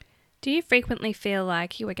Do you frequently feel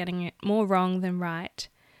like you are getting it more wrong than right?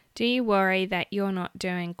 Do you worry that you're not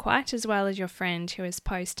doing quite as well as your friend who is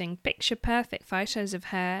posting picture-perfect photos of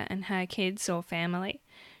her and her kids or family?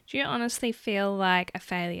 Do you honestly feel like a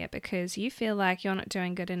failure because you feel like you're not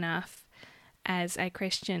doing good enough as a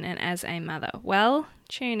Christian and as a mother? Well,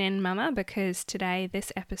 tune in, Mama, because today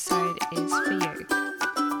this episode is for you.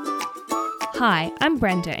 Hi, I'm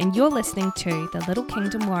Brenda, and you're listening to the Little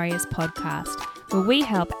Kingdom Warriors podcast, where we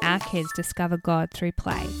help our kids discover God through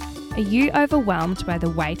play. Are you overwhelmed by the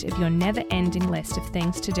weight of your never-ending list of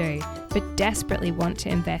things to do, but desperately want to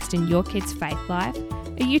invest in your kids' faith life?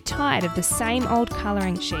 Are you tired of the same old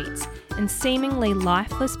colouring sheets and seemingly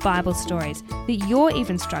lifeless Bible stories that you're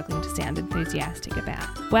even struggling to sound enthusiastic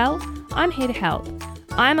about? Well, I'm here to help.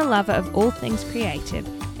 I'm a lover of all things creative,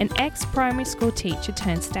 an ex-primary school teacher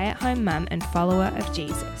turned stay-at-home mum and follower of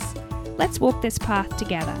Jesus. Let's walk this path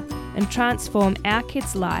together and transform our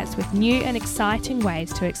kids' lives with new and exciting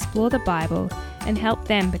ways to explore the Bible and help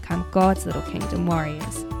them become God's little kingdom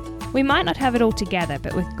warriors. We might not have it all together,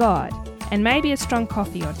 but with God, and maybe a strong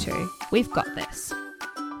coffee or two, we've got this.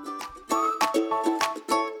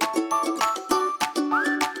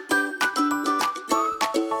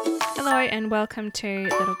 Hello and welcome to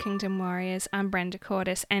Little Kingdom Warriors. I'm Brenda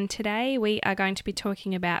Cordis, and today we are going to be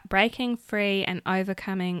talking about breaking free and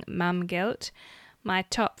overcoming mum guilt, my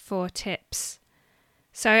top 4 tips.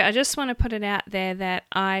 So I just want to put it out there that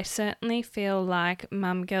I certainly feel like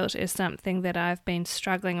mum guilt is something that I've been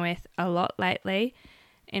struggling with a lot lately.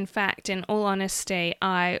 In fact, in all honesty,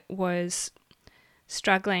 I was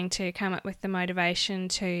struggling to come up with the motivation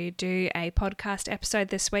to do a podcast episode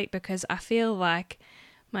this week because I feel like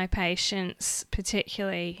my patients,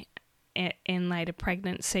 particularly in later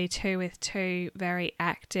pregnancy too, with 2 very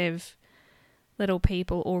active little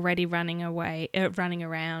people already running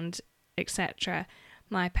around, etc.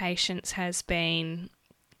 My patience has been,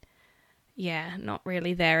 not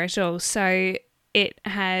really there at all. So it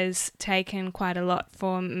has taken quite a lot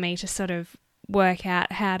for me to sort of work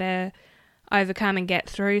out how to overcome and get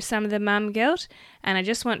through some of the mum guilt. And I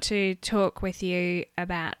just want to talk with you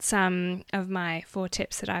about some of my 4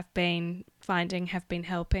 tips that I've been finding have been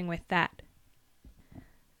helping with that.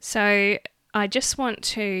 So I just want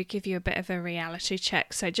to give you a bit of a reality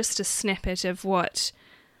check. So just a snippet of what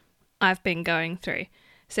I've been going through.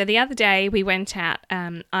 So the other day we went out.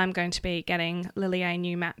 I'm going to be getting Lily a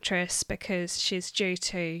new mattress because she's due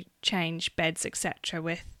to change beds, etc.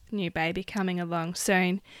 with new baby coming along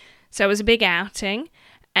soon. So it was a big outing,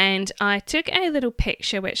 and I took a little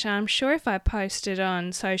picture, which I'm sure if I posted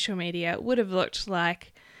on social media, it would have looked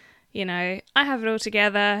like, I have it all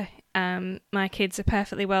together. My kids are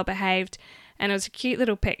perfectly well behaved, and it was a cute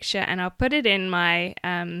little picture, and I'll put it in my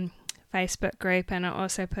Facebook group, and I'll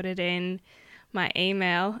also put it in my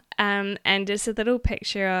email. And it's a little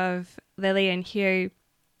picture of Lily and Hugh,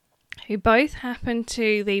 who both happened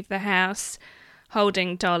to leave the house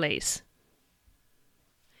holding dollies.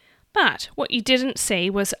 But what you didn't see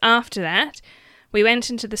was after that, we went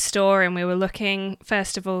into the store and we were looking,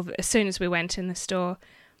 first of all, as soon as we went in the store,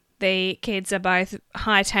 the kids are both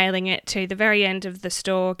hightailing it to the very end of the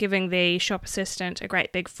store, giving the shop assistant a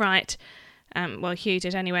great big fright. Well, Hugh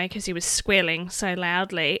did anyway, because he was squealing so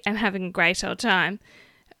loudly and having a great old time.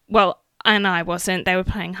 Well, and I wasn't. They were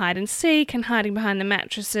playing hide and seek and hiding behind the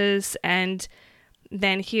mattresses, and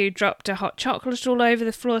then Hugh dropped a hot chocolate all over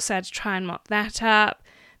the floor, so I had to try and mop that up.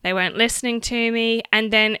 They weren't listening to me,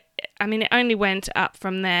 and then, it only went up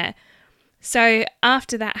from there. So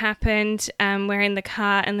after that happened, we're in the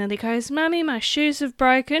car, and Lily goes, "Mummy, my shoes have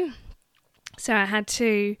broken." So I had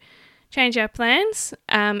to change our plans,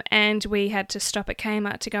 and we had to stop at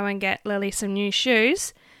Kmart to go and get Lily some new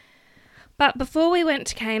shoes. But before we went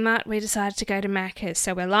to Kmart, we decided to go to Macca's.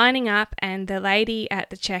 So we're lining up, and the lady at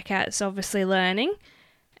the checkout is obviously learning.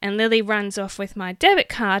 And Lily runs off with my debit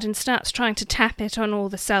card and starts trying to tap it on all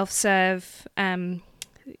the self-serve, where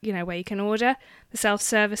you can order, the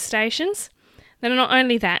self-service stations. Then not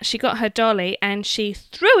only that, she got her dolly and she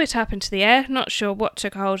threw it up into the air. Not sure what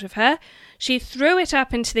took hold of her. She threw it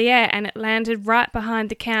up into the air and it landed right behind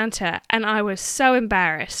the counter. And I was so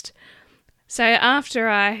embarrassed. So after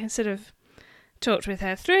I sort of talked with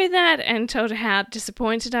her through that and told her how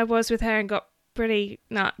disappointed I was with her and got pretty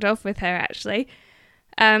knocked off with her actually,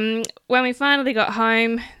 when we finally got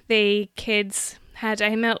home, the kids had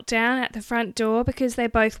a meltdown at the front door because they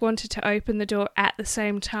both wanted to open the door at the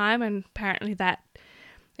same time, and apparently that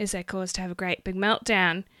is their cause to have a great big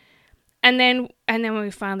meltdown. And then when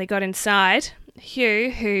we finally got inside,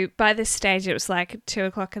 Hugh, who by this stage it was like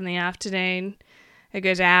 2:00 in the afternoon, a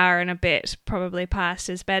good hour and a bit probably past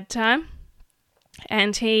his bedtime,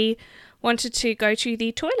 and he wanted to go to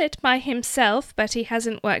the toilet by himself, but he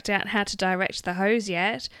hasn't worked out how to direct the hose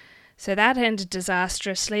yet. So that ended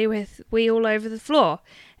disastrously with wee all over the floor.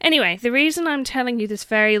 Anyway, the reason I'm telling you this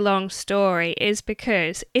very long story is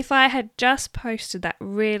because if I had just posted that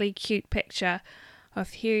really cute picture of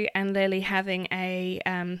Hugh and Lily having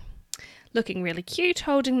looking really cute,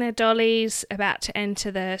 holding their dollies, about to enter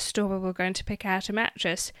the store where we're going to pick out a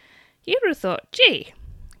mattress, you would have thought, gee,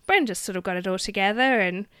 Brenda's sort of got it all together,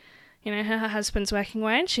 and her husband's working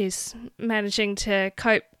away and she's managing to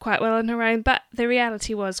cope quite well on her own, but the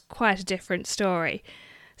reality was quite a different story.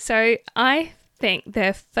 So I think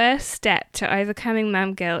the first step to overcoming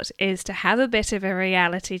mum guilt is to have a bit of a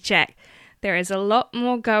reality check. There is a lot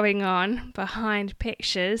more going on behind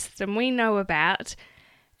pictures than we know about,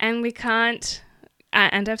 and we can't,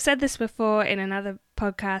 and I've said this before in another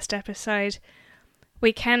podcast episode,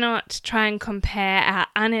 we cannot try and compare our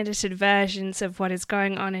unedited versions of what is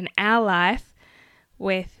going on in our life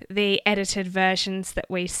with the edited versions that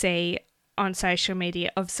we see on social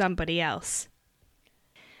media of somebody else.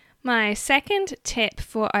 My second tip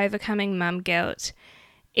for overcoming mum guilt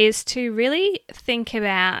is to really think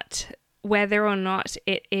about whether or not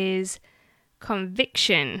it is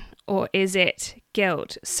conviction or is it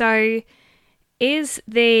guilt. So is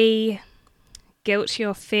the guilt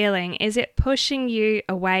you're feeling, is it pushing you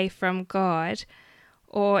away from God,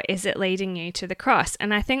 or is it leading you to the cross?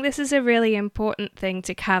 And I think this is a really important thing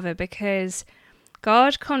to cover, because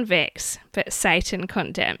God convicts, but Satan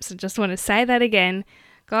condemns. I just want to say that again.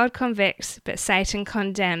 God convicts, but Satan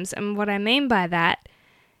condemns. And what I mean by that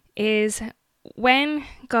is when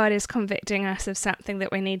God is convicting us of something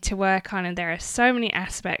that we need to work on, and there are so many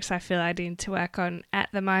aspects I feel I need to work on at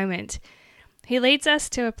the moment, He leads us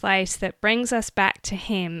to a place that brings us back to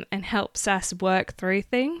Him and helps us work through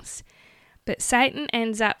things. But Satan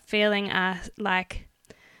ends up feeling like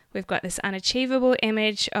we've got this unachievable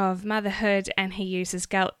image of motherhood, and he uses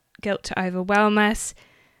guilt to overwhelm us,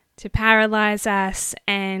 to paralyze us,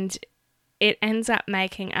 and it ends up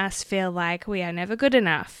making us feel like we are never good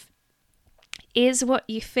enough. Is what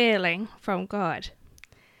you're feeling from God?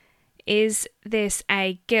 Is this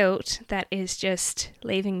a guilt that is just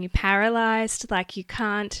leaving you paralyzed, like you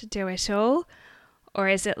can't do it all? Or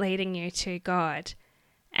is it leading you to God?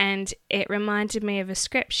 And it reminded me of a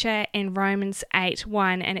scripture in Romans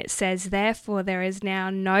 8:1, and it says, "Therefore there is now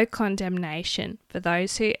no condemnation for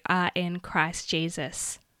those who are in Christ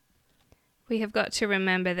Jesus." We have got to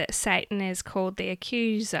remember that Satan is called the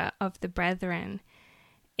accuser of the brethren.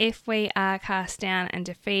 If we are cast down and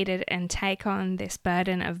defeated and take on this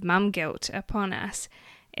burden of mum guilt upon us,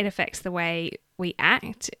 it affects the way we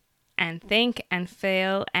act and think and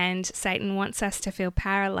feel, and Satan wants us to feel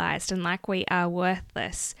paralyzed and like we are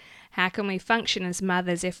worthless. How can we function as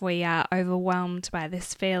mothers if we are overwhelmed by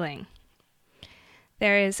this feeling?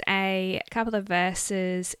 There is a couple of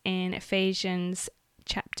verses in Ephesians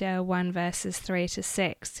chapter 1 verses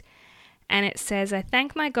 3-6. And it says, "I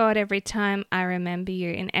thank my God every time I remember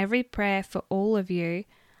you. In every prayer for all of you,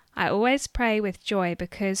 I always pray with joy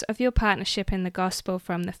because of your partnership in the gospel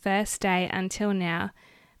from the first day until now,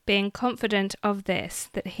 being confident of this,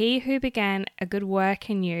 that he who began a good work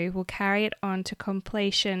in you will carry it on to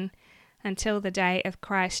completion until the day of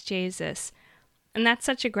Christ Jesus." And that's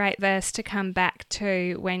such a great verse to come back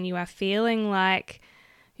to when you are feeling like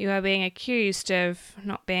you are being accused of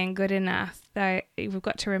not being good enough. Though we've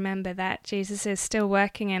got to remember that Jesus is still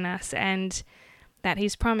working in us, and that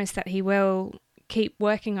He's promised that He will keep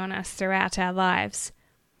working on us throughout our lives.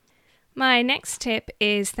 My next tip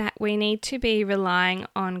is that we need to be relying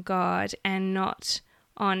on God and not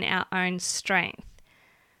on our own strength.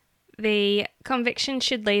 The conviction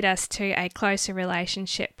should lead us to a closer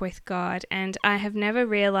relationship with God, and I have never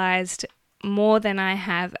realized more than I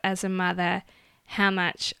have as a mother how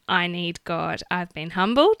much I need God. I've been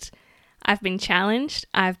humbled, I've been challenged,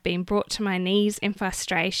 I've been brought to my knees in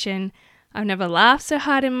frustration. I've never laughed so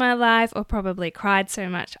hard in my life or probably cried so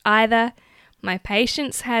much either. My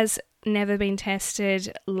patience has never been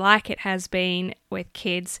tested like it has been with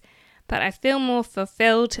kids, but I feel more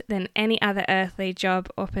fulfilled than any other earthly job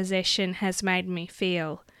or position has made me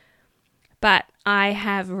feel. But I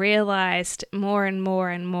have realized more and more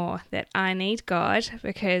and more that I need God,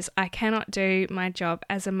 because I cannot do my job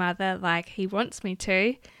as a mother like He wants me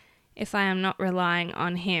to if I am not relying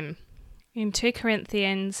on Him. In 2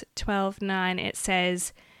 Corinthians 12:9 it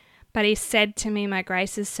says, "But He said to me, my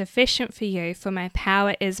grace is sufficient for you, for my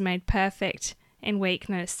power is made perfect in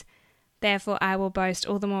weakness. Therefore I will boast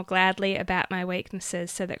all the more gladly about my weaknesses,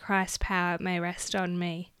 so that Christ's power may rest on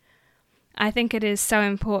me." I think it is so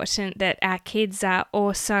important that our kids are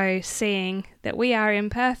also seeing that we are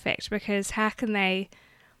imperfect, because how can they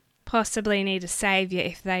possibly need a saviour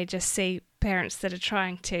if they just see parents that are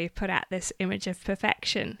trying to put out this image of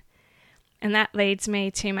perfection? And that leads me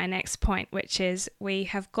to my next point, which is we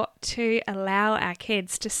have got to allow our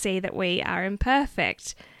kids to see that we are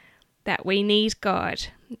imperfect, that we need God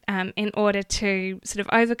in order to sort of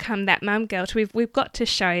overcome that mum guilt. We've got to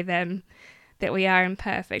show them that we are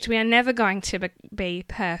imperfect. We are never going to be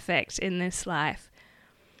perfect in this life.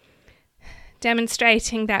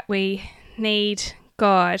 Demonstrating that we need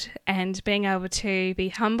God and being able to be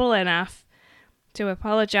humble enough to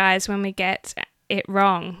apologize when we get it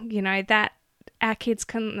wrong, that our kids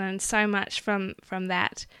can learn so much from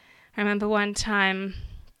that. I remember one time,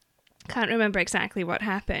 can't remember exactly what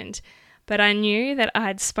happened, but I knew that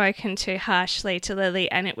I'd spoken too harshly to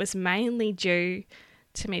Lily, and it was mainly due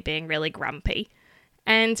to me being really grumpy.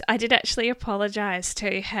 And I did actually apologize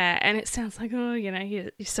to her, and it sounds like,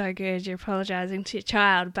 you're so good, you're apologizing to your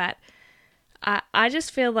child, but I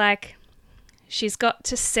just feel like she's got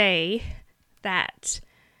to see that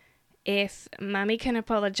if Mummy can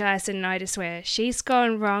apologise and notice where she's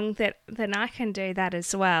gone wrong, then I can do that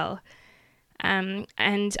as well.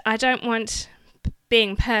 And I don't want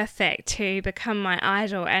being perfect to become my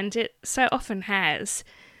idol, and it so often has.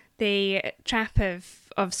 The trap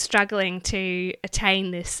of struggling to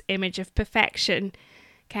attain this image of perfection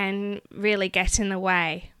can really get in the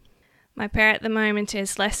way. My prayer at the moment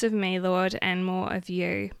is less of me, Lord, and more of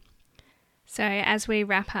you. So as we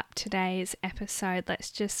wrap up today's episode,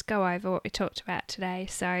 let's just go over what we talked about today.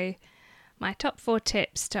 So my top 4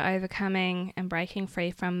 tips to overcoming and breaking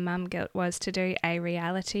free from mum guilt was to do a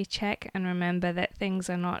reality check and remember that things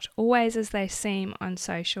are not always as they seem on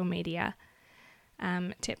social media.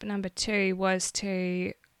 Tip number 2 was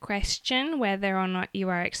to question whether or not you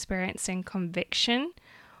are experiencing conviction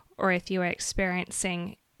or if you are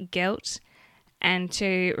experiencing guilt, and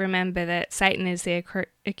to remember that Satan is the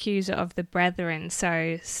accuser of the brethren.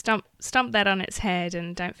 So stomp that on its head,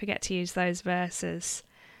 and don't forget to use those verses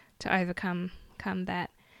to overcome that.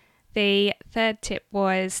 The third tip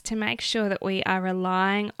was to make sure that we are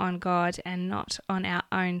relying on God and not on our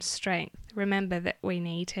own strength. Remember that we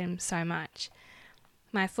need him so much.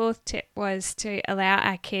 My fourth tip was to allow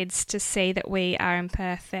our kids to see that we are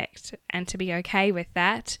imperfect and to be okay with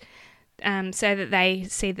that, so that they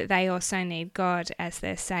see that they also need God as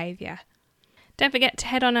their saviour. Don't forget to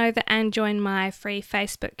head on over and join my free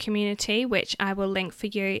Facebook community, which I will link for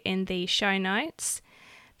you in the show notes.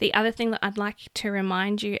 The other thing that I'd like to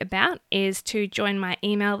remind you about is to join my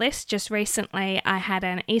email list. Just recently I had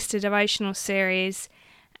an Easter devotional series,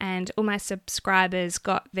 and all my subscribers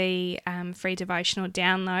got the free devotional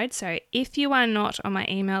download. So if you are not on my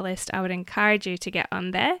email list, I would encourage you to get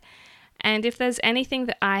on there. And if there's anything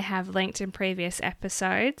that I have linked in previous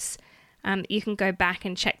episodes, you can go back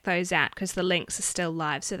and check those out because the links are still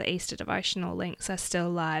live. So the Easter devotional links are still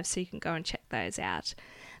live, so you can go and check those out.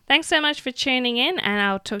 Thanks so much for tuning in, and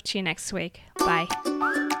I'll talk to you next week. Bye.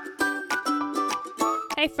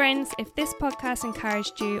 Hey friends, if this podcast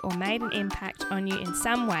encouraged you or made an impact on you in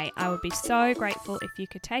some way, I would be so grateful if you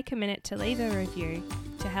could take a minute to leave a review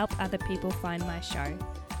to help other people find my show.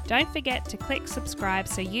 Don't forget to click subscribe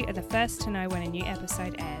so you are the first to know when a new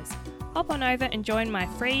episode airs. Hop on over and join my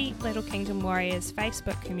free Little Kingdom Warriors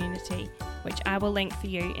Facebook community, which I will link for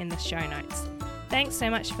you in the show notes. Thanks so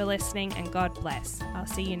much for listening, and God bless. I'll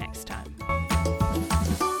see you next time.